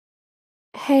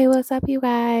Hey, what's up, you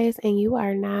guys? And you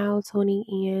are now tuning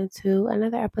in to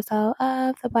another episode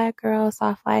of the Black Girl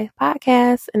Soft Life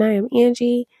podcast. And I am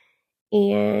Angie.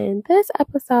 And this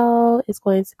episode is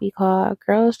going to be called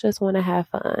Girls Just Want to Have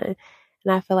Fun.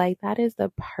 And I feel like that is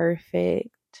the perfect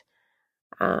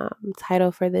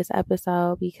title for this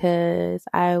episode because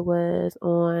I was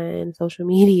on social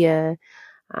media.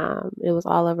 It was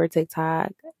all over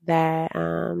TikTok that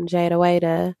Jayda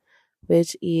Wayda,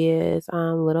 which is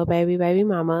little baby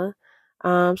mama.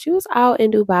 She was out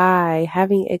in Dubai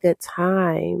having a good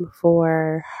time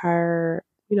for her,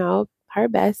 her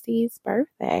bestie's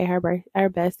birthday, her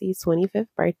bestie's 25th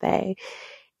birthday.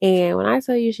 And when I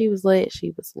tell you she was lit,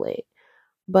 she was lit.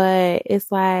 But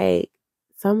it's like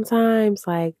sometimes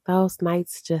like those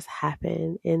nights just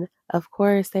happen. And of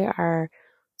course they are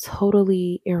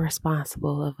totally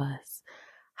irresponsible of us.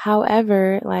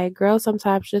 However, like girls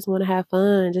sometimes just want to have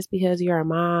fun just because you're a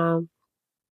mom,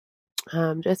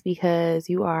 just because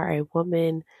you are a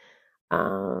woman,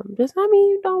 does not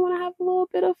mean you don't want to have a little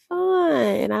bit of fun.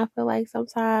 And I feel like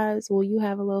sometimes when you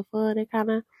have a little fun, it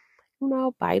kind of,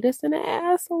 bite us in the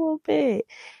ass a little bit.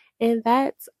 And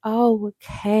that's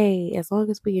okay as long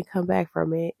as we can come back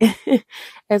from it.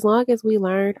 As long as we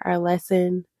learned our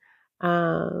lesson,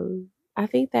 I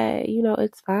think that,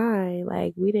 it's fine.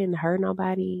 Like we didn't hurt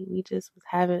nobody. We just was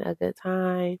having a good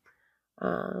time.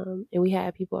 And we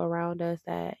had people around us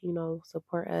that,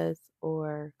 support us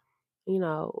or, we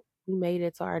made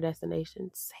it to our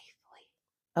destination safely.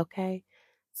 Okay?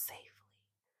 Safely.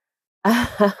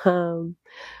 um,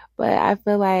 but I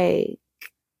feel like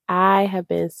I have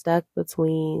been stuck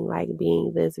between like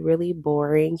being this really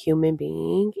boring human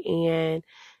being and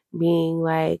being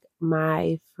like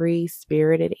my free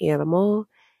spirited animal.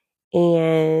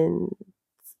 And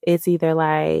it's either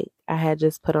like I had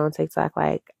just put on TikTok,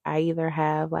 like I either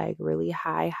have like really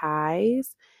high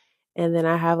highs and then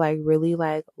I have like really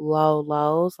like low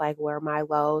lows, like where my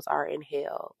lows are in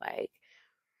hell. Like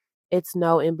it's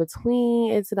no in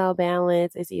between, it's no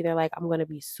balance. It's either like I'm going to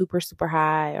be super, super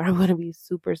high or I'm going to be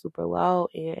super, super low.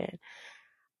 And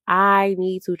I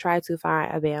need to try to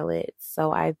find a balance.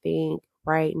 So I think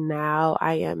right now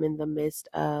I am in the midst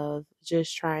of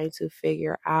just trying to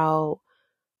figure out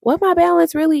what my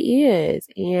balance really is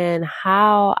and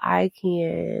how I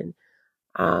can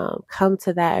come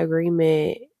to that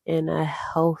agreement in a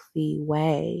healthy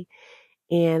way.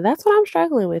 And that's what I'm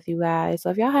struggling with, you guys. So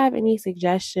if y'all have any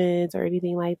suggestions or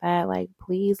anything like that, like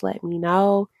please let me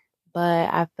know.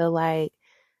 But I feel like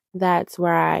that's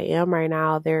where I am right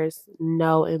now. There's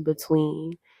no in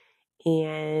between.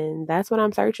 And that's what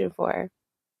I'm searching for.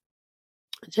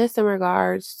 Just in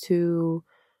regards to,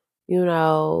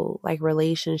 like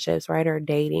relationships, right? Or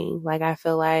dating. Like I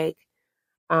feel like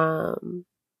um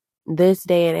this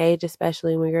day and age,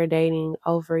 especially when you're dating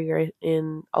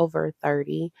over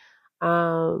 30,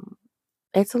 um,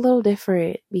 it's a little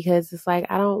different because it's like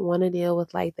I don't want to deal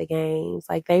with like the games.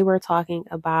 Like they were talking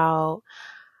about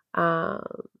um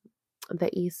the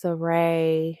Issa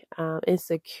Rae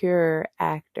insecure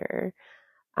actor.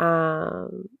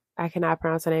 I cannot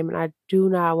pronounce her name and I do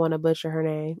not want to butcher her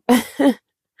name.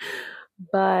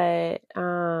 But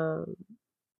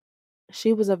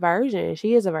she was a virgin.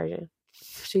 She is a virgin.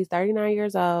 She's 39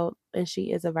 years old and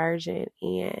she is a virgin.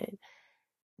 And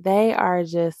they are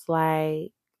just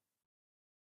like,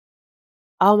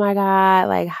 oh my God,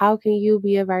 like, how can you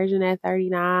be a virgin at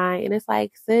 39? And it's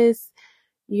like, sis,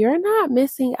 you're not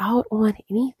missing out on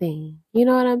anything. You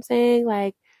know what I'm saying?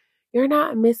 Like, you're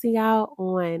not missing out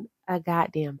on a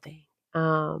goddamn thing.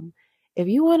 If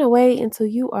you want to wait until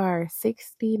you are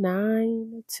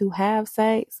 69 to have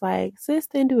sex, like, sis,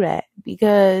 then do that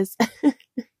because it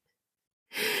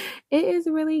is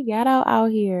really ghetto out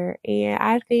here. And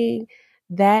I think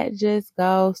that just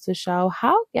goes to show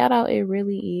how ghetto it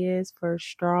really is for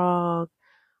strong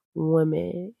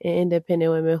women and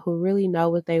independent women who really know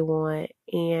what they want.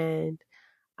 And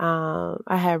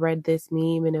I had read this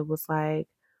meme and it was like,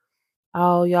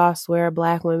 oh, y'all swear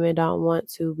black women don't want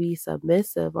to be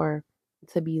submissive or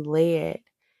to be led.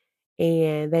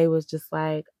 And they was just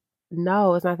like,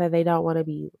 no, it's not that they don't want to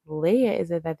be led, it's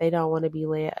that they don't want to be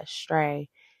led astray.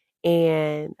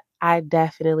 And I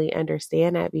definitely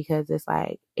understand that because it's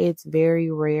like, it's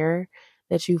very rare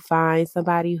that you find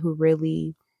somebody who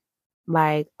really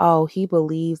like, oh, he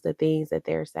believes the things that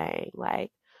they're saying.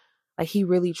 Like he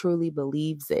really truly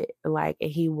believes it. Like,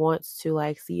 and he wants to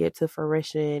like see it to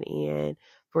fruition and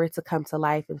for it to come to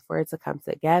life and for it to come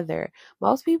together.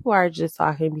 Most people are just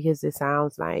talking because it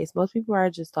sounds nice. Most people are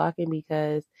just talking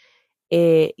because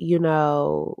it,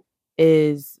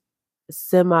 is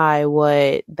semi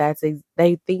what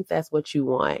they think that's what you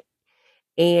want.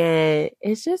 And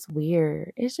it's just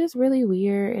weird. It's just really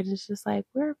weird. And it's just like,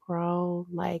 we're grown,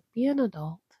 like, be an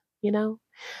adult, you know?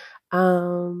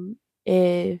 Um,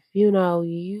 if,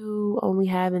 you only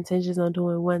have intentions on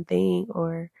doing one thing,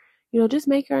 or, just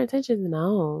make your intentions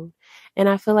known. And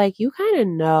I feel like you kind of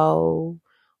know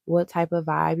what type of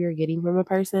vibe you're getting from a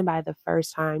person by the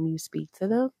first time you speak to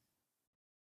them.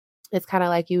 It's kind of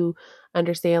like you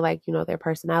understand, like, their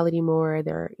personality more,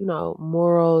 their,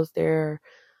 morals, their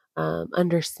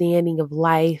understanding of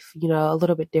life, a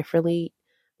little bit differently.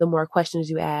 The more questions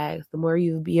you ask, the more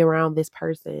you be around this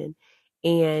person,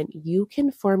 and you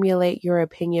can formulate your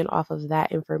opinion off of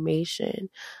that information.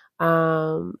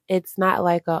 It's not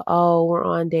like oh, we're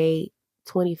on date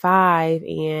 25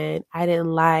 and I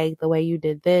didn't like the way you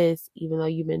did this, even though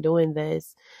you've been doing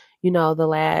this, the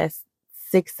last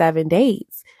 6, 7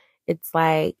 dates. It's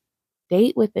like,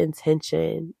 date with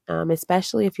intention,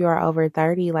 especially if you are over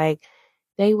 30, like,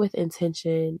 date with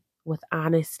intention, with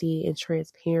honesty and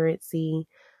transparency.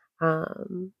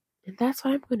 And that's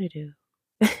what I'm going to do.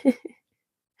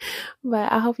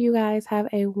 But I hope you guys have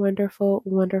a wonderful,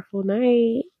 wonderful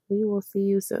night. We will see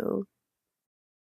you soon.